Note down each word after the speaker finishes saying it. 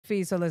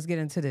feed, so let's get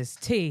into this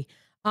tea.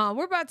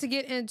 We're about to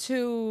get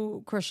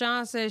into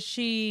Chrisean says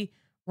she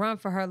run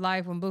for her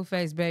life when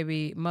Blueface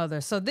baby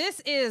mother. So this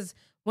is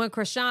when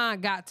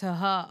Chrisean got to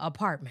her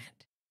apartment.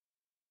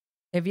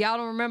 If y'all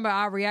don't remember,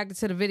 I reacted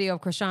to the video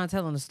of Chrisean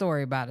telling the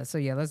story about it. So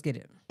yeah, let's get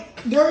it.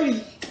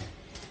 Dirty.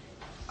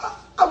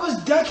 I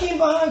was ducking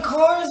behind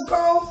cars,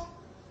 bro.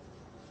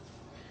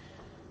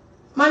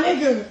 My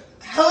nigga,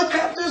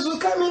 helicopters was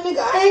coming, nigga.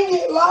 I ain't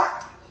get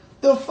locked.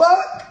 The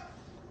fuck?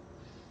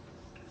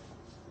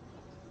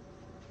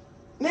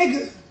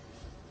 Nigga,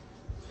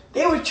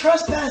 they were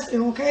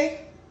trespassing,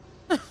 okay?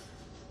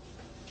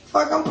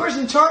 Fuck, I'm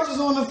pressing charges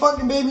on the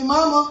fucking baby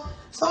mama.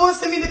 Someone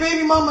send me the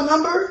baby mama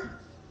number.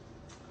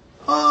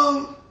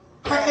 Her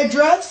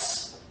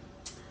address.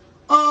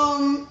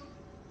 I'm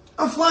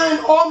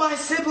flying all my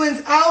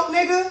siblings out,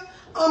 nigga.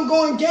 I'm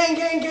going gang,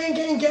 gang, gang,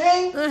 gang,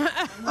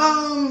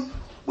 gang.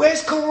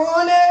 Where's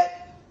Karan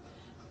at?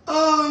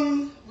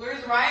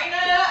 Where's Ryan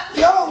at?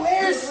 Yo,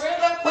 where's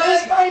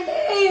my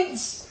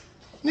mans?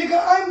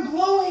 Nigga, I'm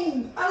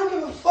blowing. I don't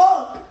give a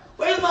fuck.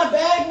 Where's my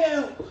bag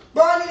now?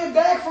 Bro, I need a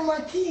bag for my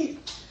teeth.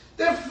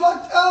 They're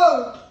fucked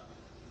up.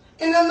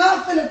 And I'm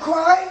not finna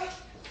cry,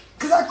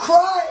 because I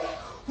cried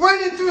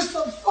running through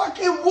some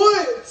fucking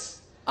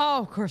woods.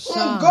 Oh, Chrisean.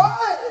 Oh,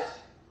 God.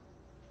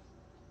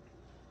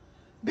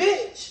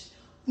 Bitch,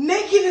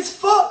 naked as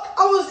fuck.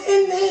 I was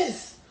in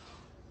this.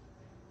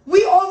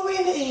 We all the way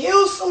in the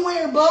hills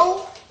somewhere,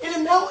 bro. In the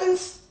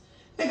mountains.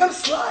 Nigga, I'm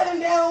sliding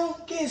down,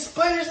 getting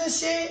splinters and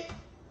shit.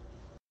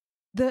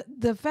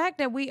 The fact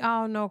that we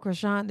all know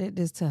Chrisean did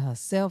this to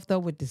herself, though,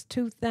 with this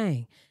tooth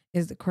thing,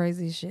 is the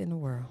craziest shit in the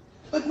world.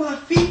 Look, my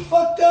feet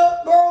fucked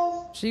up,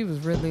 bro. She was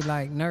really,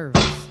 like,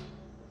 nervous.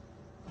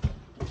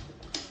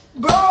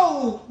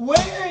 Bro,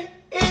 where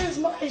is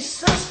my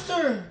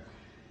sister?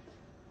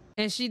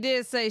 And she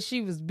did say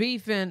she was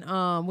beefing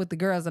with the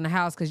girls in the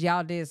house, because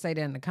y'all did say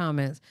that in the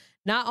comments.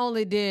 Not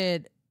only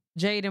did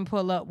Jaden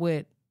pull up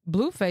with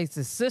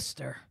Blueface's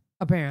sister,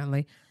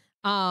 apparently,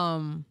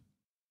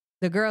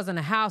 the girls in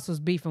the house was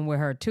beefing with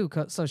her too,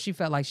 so she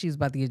felt like she was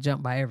about to get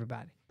jumped by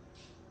everybody.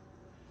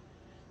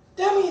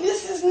 Dummy,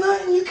 this is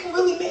nothing you can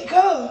really make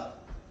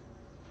up.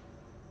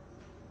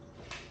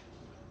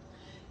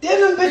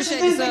 Them bitches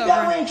didn't think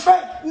that ran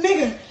track.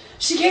 Nigga,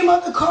 she came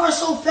out the car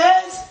so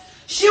fast,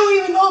 she don't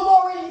even know I'm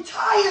already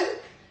tired.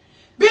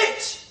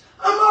 Bitch,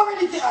 I'm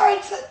already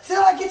tired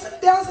till I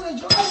get down to the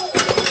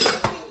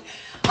driveway.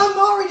 I'm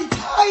already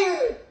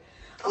tired.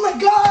 Oh my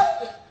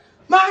God,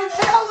 my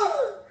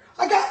inhaler.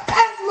 I got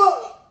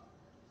asthma.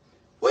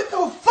 What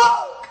the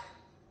fuck?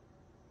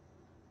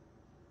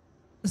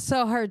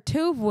 So her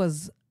tooth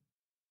was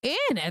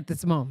in at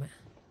this moment.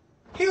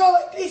 He go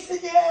like, they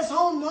send your ass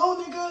home,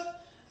 no, nigga.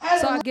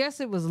 So I guess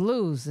it was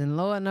loose, and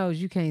Lord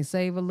knows you can't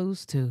save a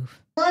loose tooth.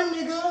 Run,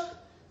 nigga.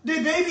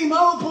 The baby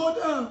mom pulled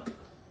up.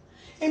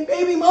 And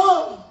baby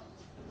mom,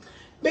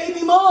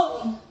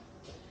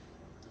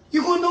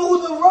 you gonna know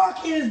who the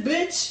Rock is,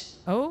 bitch.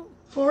 Oh?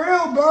 For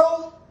real,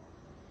 bro.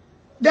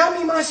 That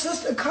mean my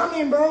sister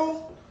coming,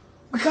 bro.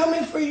 We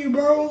coming for you,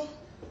 bro.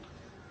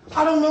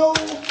 I don't know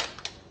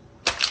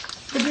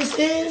what this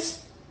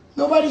is.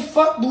 Nobody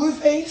fuck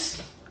Blueface.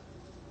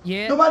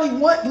 Yeah. Nobody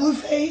want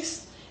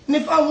Blueface. And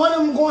if I want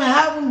him, I'm gonna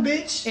have him,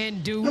 bitch.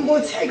 And do I'm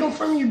gonna take him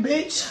from you,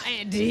 bitch.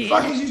 And did.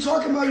 Fuck is you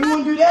talking about? You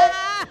wanna do that?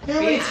 Then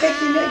I'm gonna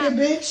take your nigga,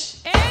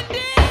 bitch. And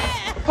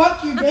did.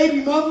 Fuck you,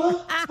 baby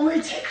mother. I'm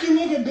gonna take your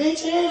nigga,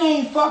 bitch. And I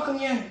ain't fucking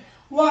yet.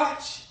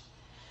 Watch.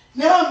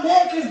 Now I'm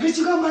mad cause bitch,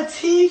 you got my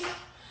teeth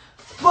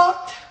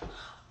fucked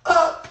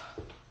up.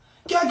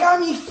 Y'all got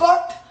me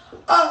fucked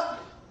up.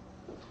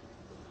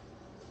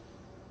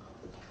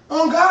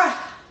 Oh God.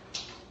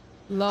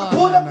 Lord, I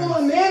pulled up on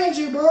my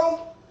manager,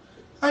 bro.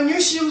 I knew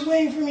she was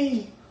waiting for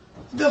me.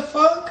 The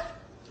fuck?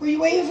 Were you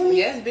waiting for me?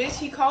 Yes, bitch.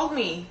 He called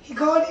me. He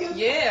called you?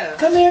 Yeah.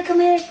 Come here.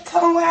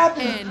 Tell him what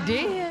happened. And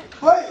did.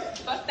 What?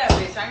 Fuck that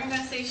bitch. I ain't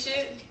gonna say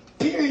shit.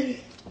 Period.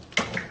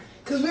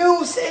 Cause we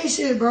don't say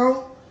shit,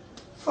 bro.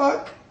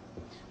 Fuck.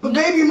 But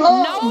baby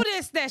mom.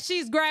 Notice that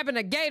she's grabbing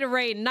a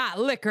Gatorade, not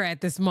liquor at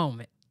this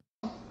moment.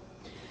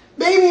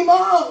 Baby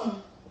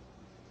mom.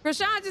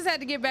 Chrisean just had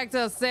to get back to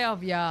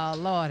herself, y'all.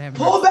 Lord have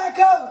mercy. Pull back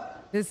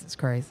up. This is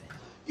crazy.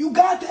 You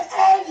got the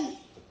Addy.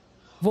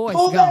 Voice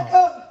Pull gone. back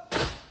up.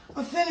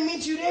 I'm finna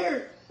meet you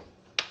there.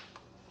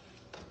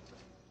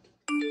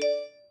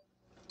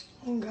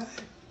 Oh God.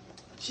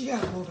 She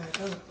gotta pull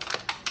back up.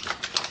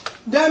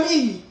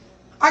 Dummy.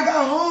 I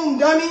got home,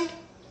 dummy.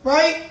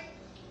 Right?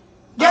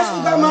 Guess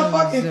who got my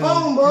fucking so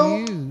phone,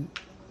 bro? cute.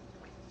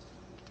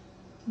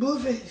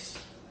 Blueface.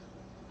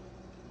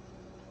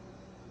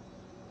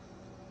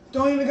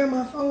 Don't even got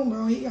my phone,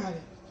 bro. He got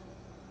it.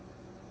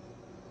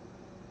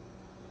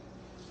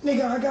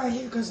 Nigga, I got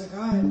here because of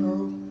God,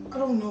 bro. I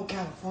don't know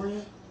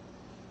California.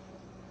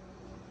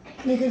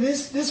 Nigga,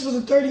 this was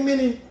a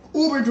 30-minute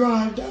Uber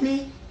drive,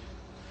 dummy.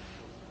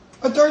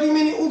 A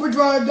 30-minute Uber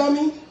drive,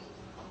 dummy.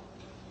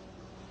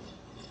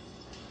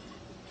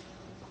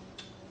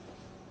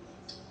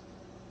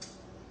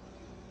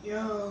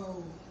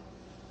 Yo.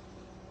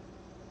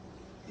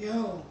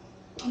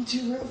 I'm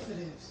too real for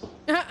this.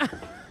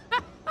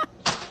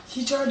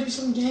 She tried to do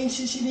some gang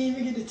shit. She didn't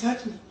even get to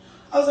touch me.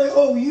 I was like,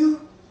 oh,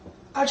 you?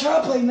 I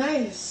tried to play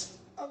nice.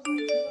 I was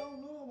like, I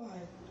don't know about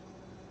it.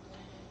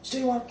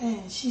 She walked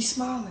in. She's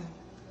smiling.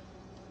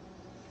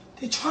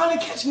 They're trying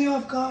to catch me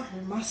off guard.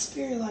 My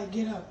spirit like,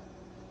 get up.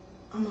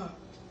 I'm up.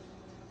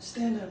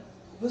 Stand up.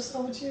 What's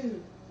up with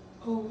you?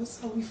 Oh,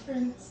 what's up? We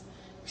friends?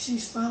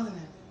 She's smiling at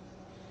me.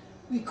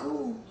 We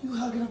cool. You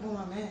hugging up on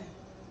my man.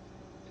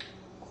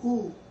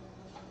 Cool.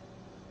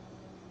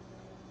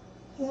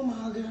 Who am I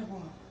hugging up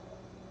on?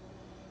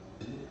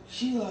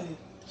 She like...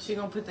 She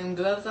gonna put them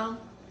gloves on?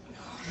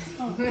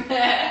 No.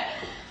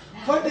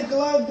 Fuck the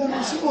gloves,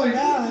 though. She gonna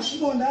die. She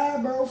gonna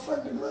die, bro.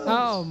 Fuck the gloves.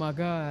 Oh my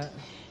God.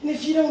 And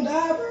if she don't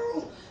die,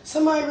 bro,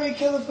 somebody ready to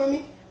kill her for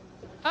me.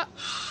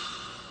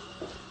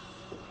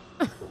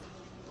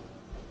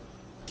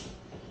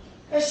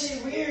 That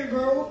shit weird,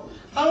 bro.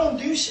 I don't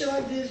do shit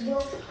like this,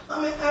 bro.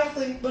 I'm an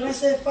athlete, but I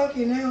said fuck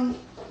it now.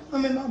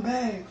 I'm in my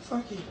bag.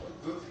 Fuck it.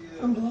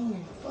 I'm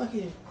blowing. Fuck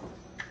it.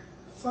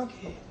 Fuck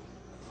it.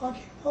 Fuck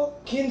it. Oh,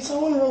 can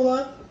someone roll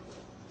up?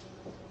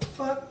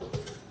 Fuck.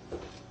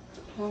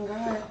 Oh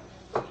God.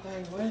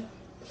 Like what?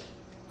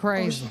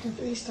 Crazy. Oh, she can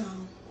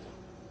FaceTime.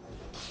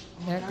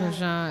 That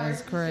Chrisean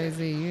is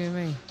crazy. You and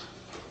me.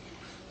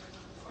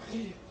 Fuck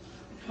it.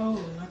 No,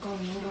 not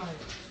calling nobody.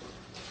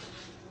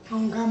 I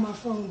don't got my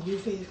phone.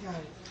 Blueface got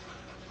it.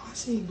 I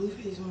see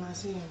Blueface when I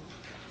see him.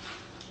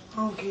 I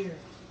don't care.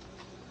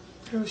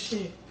 Real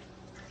shit.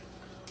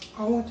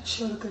 I want the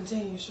show to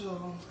continue,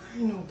 so I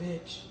ain't no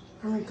bitch.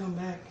 I'm gonna come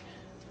back,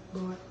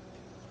 but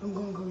I'm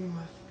gonna go get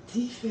my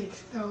teeth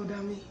fixed, though,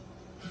 dummy.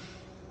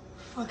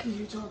 Fuck are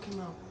you talking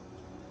about?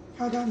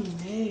 Y'all got me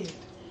mad.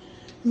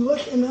 You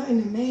lucky I'm not in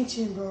the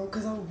mansion, bro,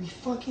 because I would be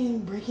fucking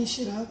breaking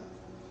shit up.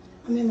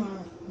 I'm in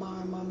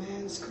my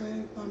man's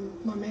crib,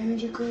 my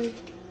manager crib.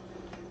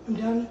 I'm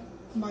down,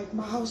 my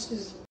house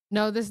is...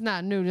 No, this is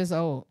not new. This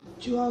old.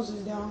 2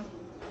 houses down.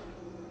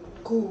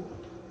 Cool.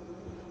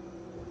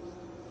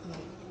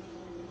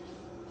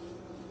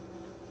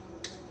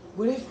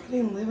 What if I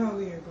didn't live out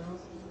here, bro?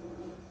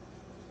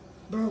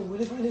 Bro,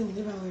 what if I didn't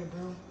live out here,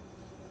 bro?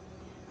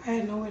 I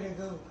had nowhere to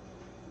go.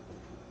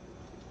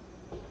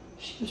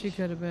 She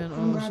could have been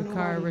on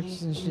Shakari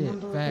Richardson shit.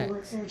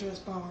 Facts. Address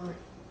bar.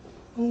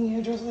 Only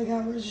address I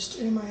got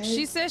registered in my head.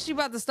 She said she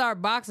about to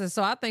start boxing,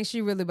 so I think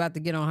she really about to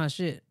get on her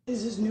shit.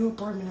 This is new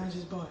apartment I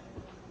just bought.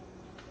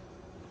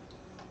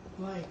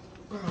 Like,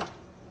 bro,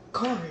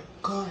 Kari,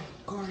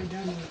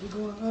 dummy. We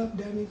going up,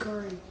 dummy,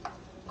 Kari,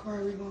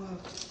 we going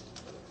up.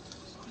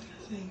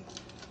 I think.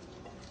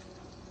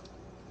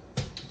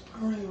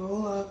 I'm ready to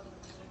roll up.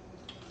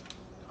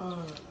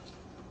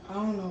 I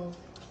don't know.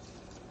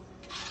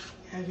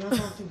 Have y'all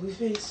talked to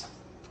Blueface?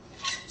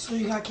 So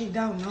you got kicked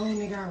out? No,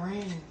 nigga, I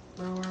ran.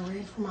 Bro, I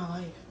ran for my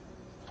life.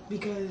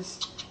 Because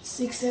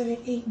 6, 7,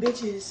 8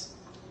 bitches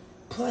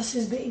plus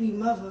his baby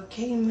mother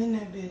came in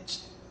that bitch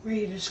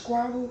ready to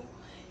squabble,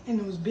 and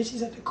those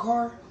bitches at the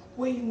car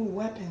waiting with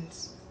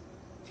weapons.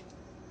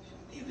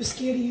 They were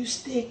scared to use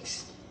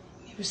sticks.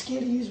 They were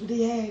scared to use what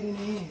they had in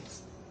their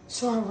hands.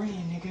 So I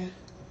ran, nigga.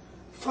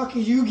 Fuck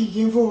is you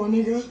geeking for,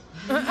 nigga?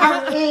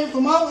 I ran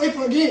for my life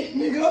again,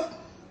 nigga.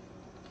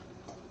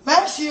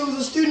 Last year was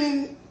a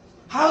student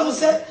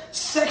housing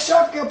sex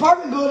trafficking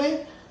apartment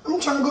building. I'm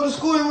trying to go to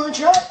school and run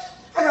track.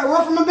 I got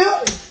run from the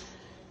building.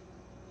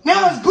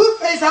 Now it's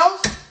Blueface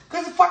house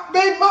because the fucking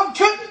baby mom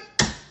tripping.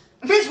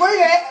 Bitch, where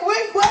you at?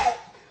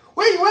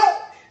 Where you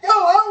at? Yo,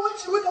 I don't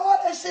want you with all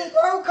that shit,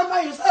 bro. Come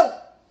by yourself.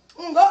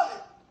 Oh, God.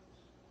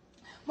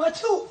 My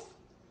tooth.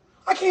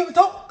 I can't even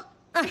talk.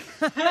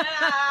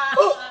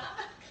 Oh,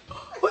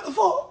 what the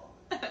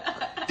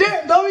fuck?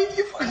 Damn, dummy,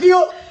 you fucked me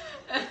up.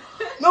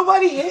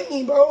 Nobody hit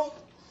me, bro.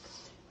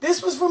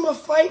 This was from a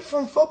fight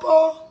from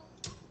football.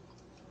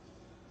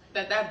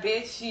 That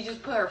bitch, she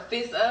just put her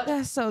fist up.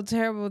 That's so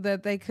terrible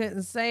that they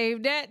couldn't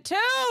save that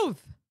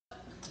tooth.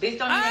 Bitch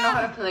don't even know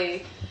how to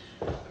play.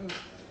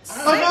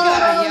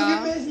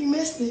 Oh, no, you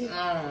missed it.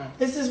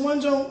 It's this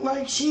one joke,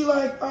 like, she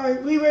like, all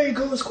right, we ready to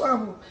go to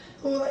squabble.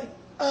 So like,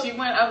 she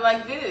went up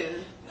like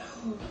this.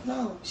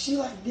 No, she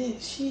like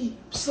this. She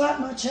slapped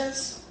my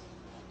chest,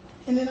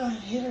 and then I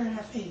hit her in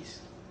her face.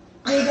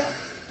 They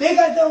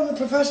got that on the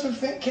professional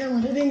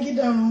camera. They didn't get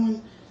that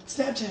on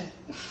Snapchat.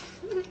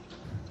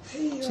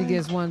 Hey, she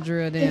gets one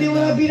drilled in. And then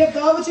when I beat up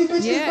the other two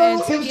bitches, yeah, bro,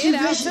 it was too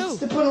vicious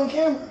to put on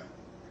camera.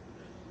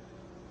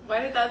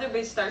 Why did the other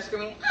bitch start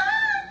screaming?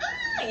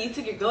 Ah! You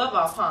took your glove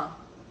off, huh?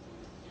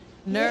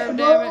 Nerve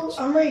damage.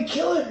 I'm ready to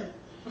kill her.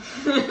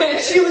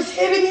 She was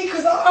hitting me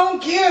because I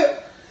don't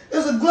care.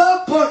 It's a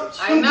glove punch.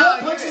 I know. Glove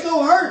punches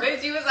don't hurt.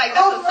 Bitch, you was like,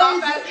 that's a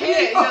soft ass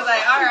hit. He was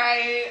like, all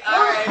right.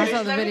 I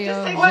saw the video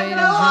of Jada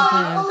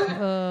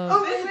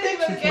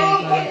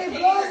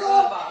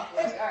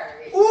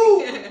jumping.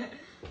 Ooh,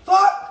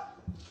 fuck.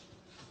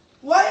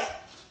 What?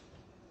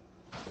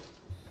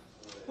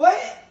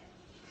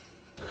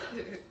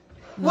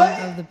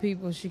 None of the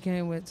people she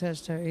came with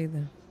touched her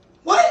either.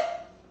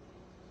 What?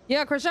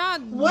 Yeah,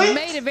 Chrisean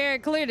made it very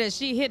clear that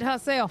she hit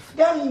herself.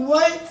 Got me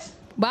what?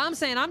 But I'm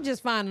saying I'm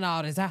just finding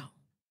all this out.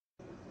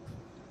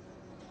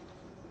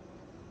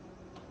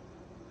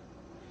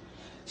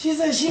 She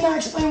said she not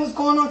explaining what's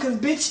going on because,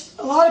 bitch,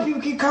 a lot of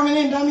people keep coming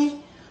in,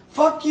 dummy.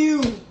 Fuck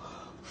you.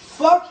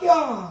 Fuck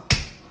y'all.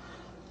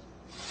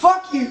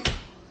 Fuck you.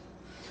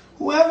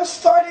 Whoever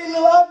started in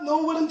the live know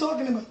what I'm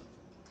talking about.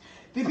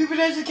 The people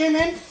that just came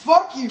in,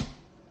 fuck you.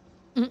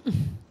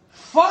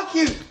 Fuck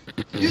you.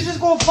 You just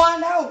gonna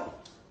find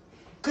out.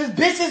 Because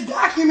bitches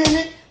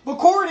documented,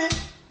 recorded.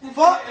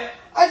 Fuck.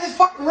 I just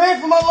fucking ran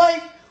for my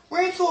life.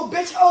 Ran to a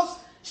bitch house.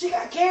 She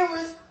got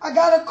cameras. I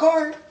got a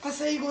card. I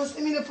say, you gonna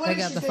send me the footage?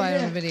 They got She the said, fight yeah.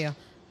 on the video.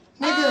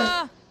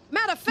 Nigga.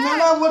 Matter of fact,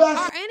 No, what I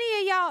are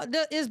any of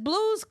y'all, is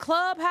Blue's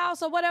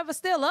Clubhouse or whatever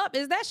still up?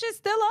 Is that shit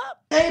still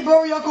up? Hey,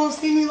 bro, y'all gonna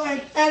see me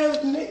like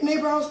at a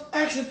neighbor house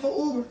asking for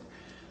Uber.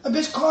 A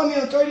bitch called me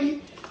on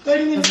 30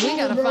 minutes. We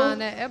gotta bro.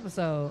 find that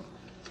episode.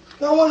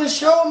 Y'all want a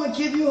show? I'm gonna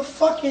give you a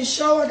fucking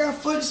show. I got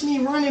footage of me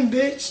running,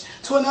 bitch,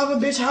 to another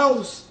bitch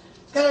house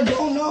that I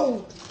don't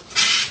know.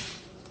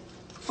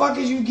 Fuck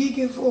is you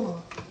geeking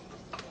for?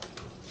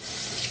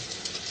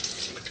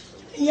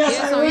 Yes,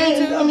 Yes, I on ran,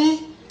 YouTube?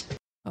 dummy.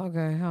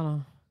 Okay, hold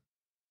on.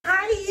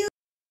 How do you?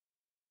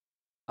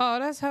 Oh,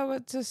 that's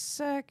Howard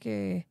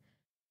Taseki.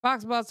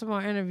 Fox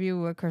Baltimore interview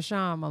with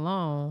Chrisean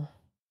Malone.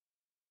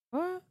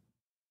 What?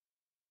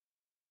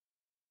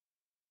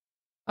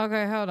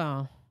 Okay, hold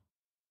on.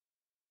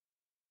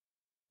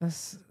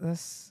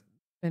 Let's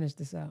finish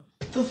this out.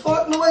 The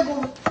fuck? No way,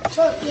 going.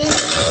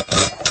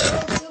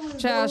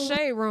 Child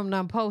Shade Room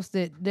done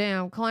posted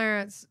damn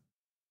Clarence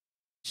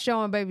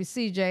showing baby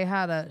CJ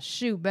how to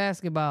shoot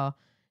basketball.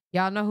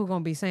 Y'all know who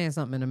gonna be saying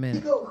something in a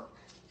minute. Yo,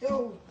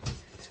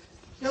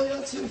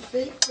 y'all too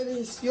fake for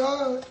this.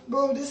 Y'all,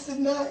 bro, this is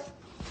not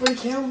for the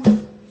camera.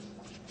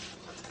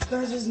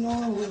 Y'all just know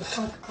who the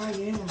fuck I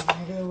am,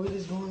 nigga. What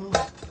is going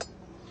on?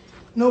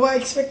 Nobody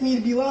expect me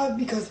to be live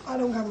because I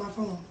don't got my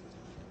phone.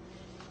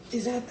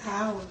 It's at the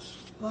house.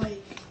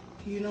 Like,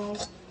 you know,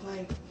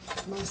 like,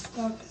 my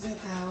stuff is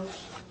at the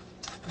house.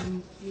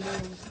 And, you know,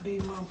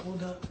 baby mom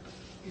pulled up.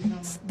 You know,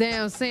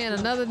 Damn, seeing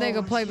another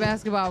nigga play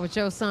basketball with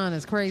your son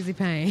is crazy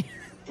pain.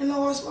 and I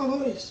lost my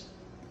voice.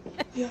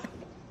 Yeah.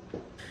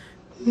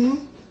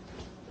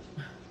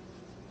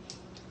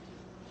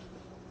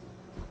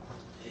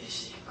 This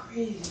shit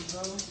crazy,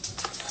 bro.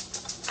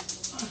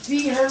 My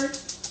feet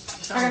hurt.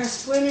 I got a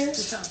splinter.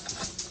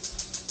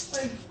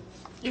 Like,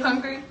 You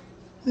hungry?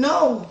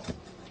 no.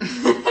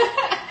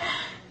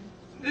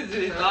 This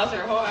dude lost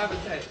her whole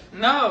appetite.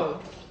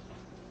 No.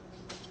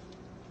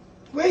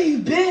 Where you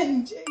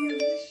been? Jay, you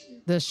miss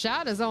you. The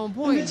shot is on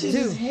point Bitches too.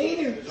 is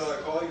haters.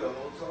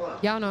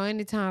 Y'all know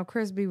anytime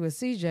Chris be with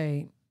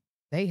CJ,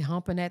 they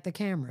humping at the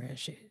camera and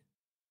shit.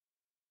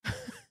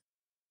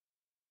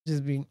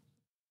 Just be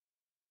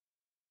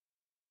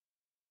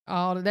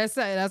all that's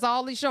it. That's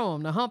all he show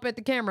him, to hump at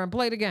the camera and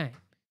play the game.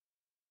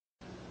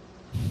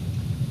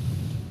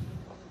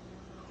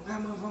 I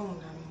got my phone,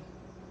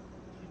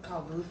 dummy.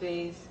 Call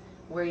Blueface.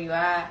 Where you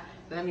at?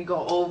 Let me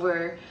go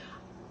over.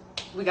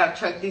 We gotta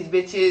truck these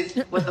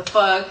bitches. What the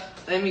fuck?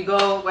 Let me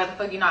go. Why the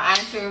fuck you not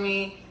answering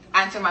me?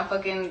 Answer my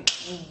fucking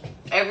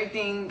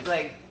everything.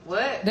 Like,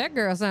 what? That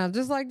girl sounds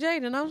just like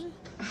Jaden, don't she?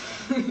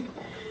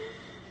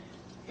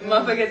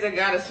 Motherfuckers that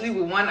gotta sleep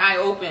with one eye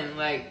open.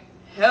 Like,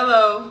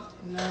 hello.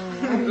 No,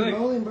 I be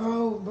rolling,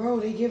 bro. Bro,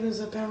 they give us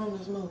a pound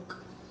of smoke.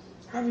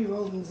 I be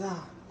rolling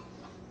Zop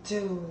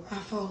till I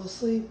fall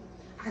asleep.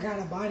 I got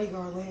a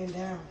bodyguard laying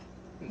down.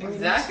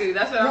 Exactly.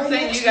 That's what I'm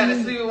saying. You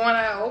gotta sleep with one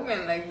eye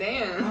open. Like,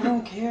 damn. I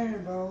don't care,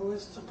 bro.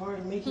 It's a part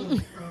of making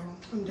it, bro.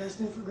 I'm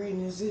destined for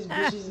greatness. This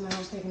bitches in the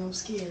house thinking I'm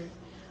scared.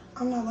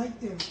 I'm not like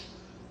them.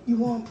 You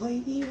want to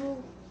play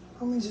evil?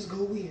 I'm going to just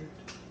go weird.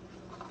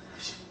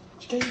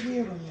 Straight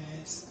weird on your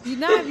ass. You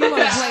know, if you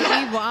want to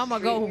play evil, I'm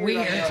going to go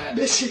weird.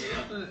 Bitch.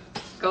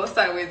 Go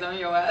sideways on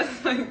your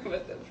ass. Like,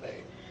 what the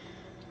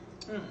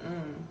fuck?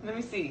 Let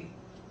me see.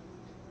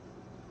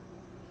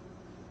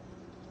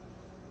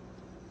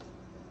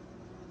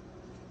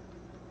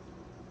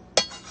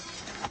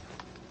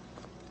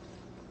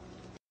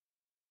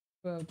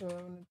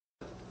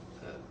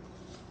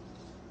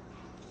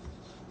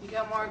 You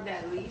got more of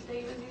that leaf that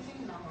you was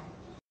using? No.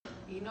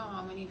 You know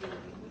how many people,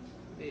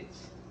 bitch.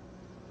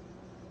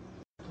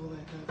 Pull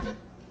back up.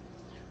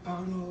 I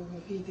don't know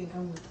if he think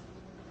I'm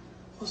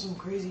on some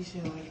crazy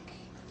shit like,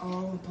 oh,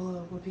 I'm gonna pull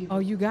up with people. Oh,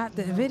 you got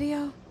the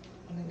video?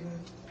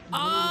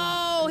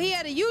 Oh, he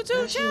had a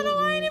YouTube channel?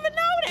 I didn't even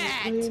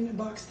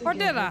know that. Or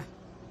did I?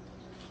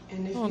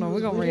 Oh no, we're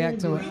gonna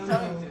react to it.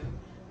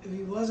 If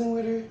he wasn't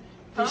with her,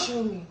 just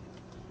show me.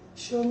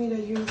 Show me that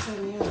you didn't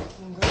set me up.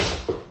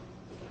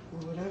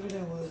 Or whatever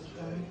that was,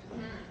 right?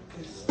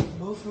 Because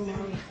both of my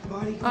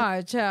body. All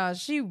right, child.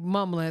 She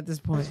mumbling at this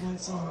point. Went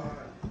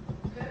somewhere.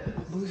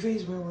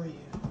 Blueface, where were you?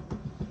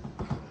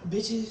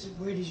 Bitches,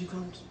 where did you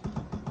come to?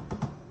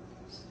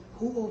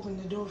 Who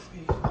opened the door for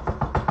you?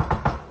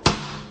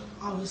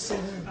 I was set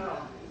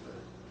up.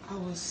 I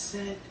was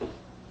set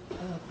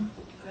up.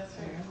 That's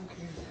I don't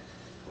care.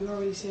 You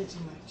already said too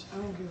much. I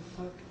don't give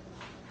a fuck.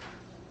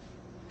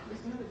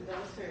 That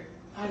was her.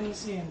 I didn't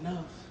say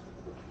enough.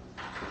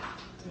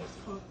 The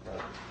fuck?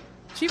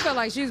 She felt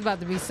like she was about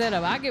to be set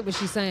up. I get what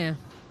she's saying.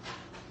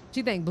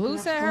 She think Blue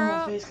set her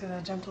up? Face 'cause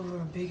I jumped over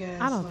a big ass.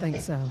 I don't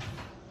think so.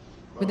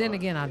 But then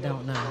again, I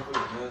don't know.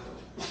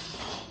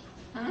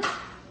 Huh?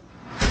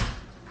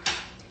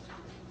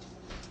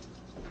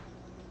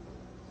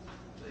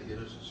 They get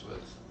her some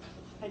sweats.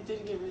 I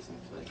did give her some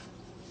flicks.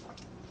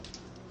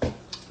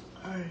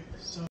 Alright,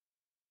 so.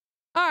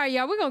 All right,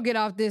 y'all, we're gonna get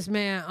off this,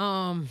 man.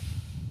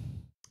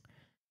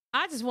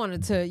 I just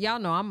wanted to, y'all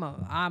know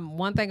I'm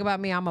one thing about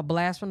me, I'm a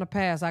blast from the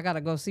past. I gotta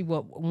go see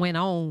what went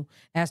on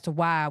as to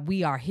why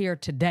we are here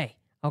today.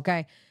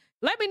 Okay.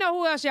 Let me know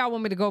who else y'all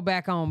want me to go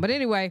back on. But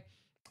anyway,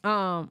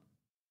 yeah,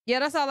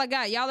 that's all I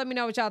got. Y'all let me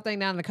know what y'all think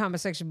down in the comment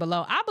section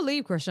below. I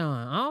believe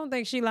Chrisean. I don't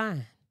think she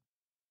lying.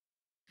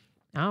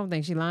 I don't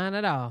think she lying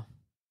at all.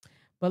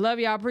 But love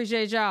y'all.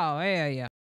 Appreciate y'all. Hell yeah.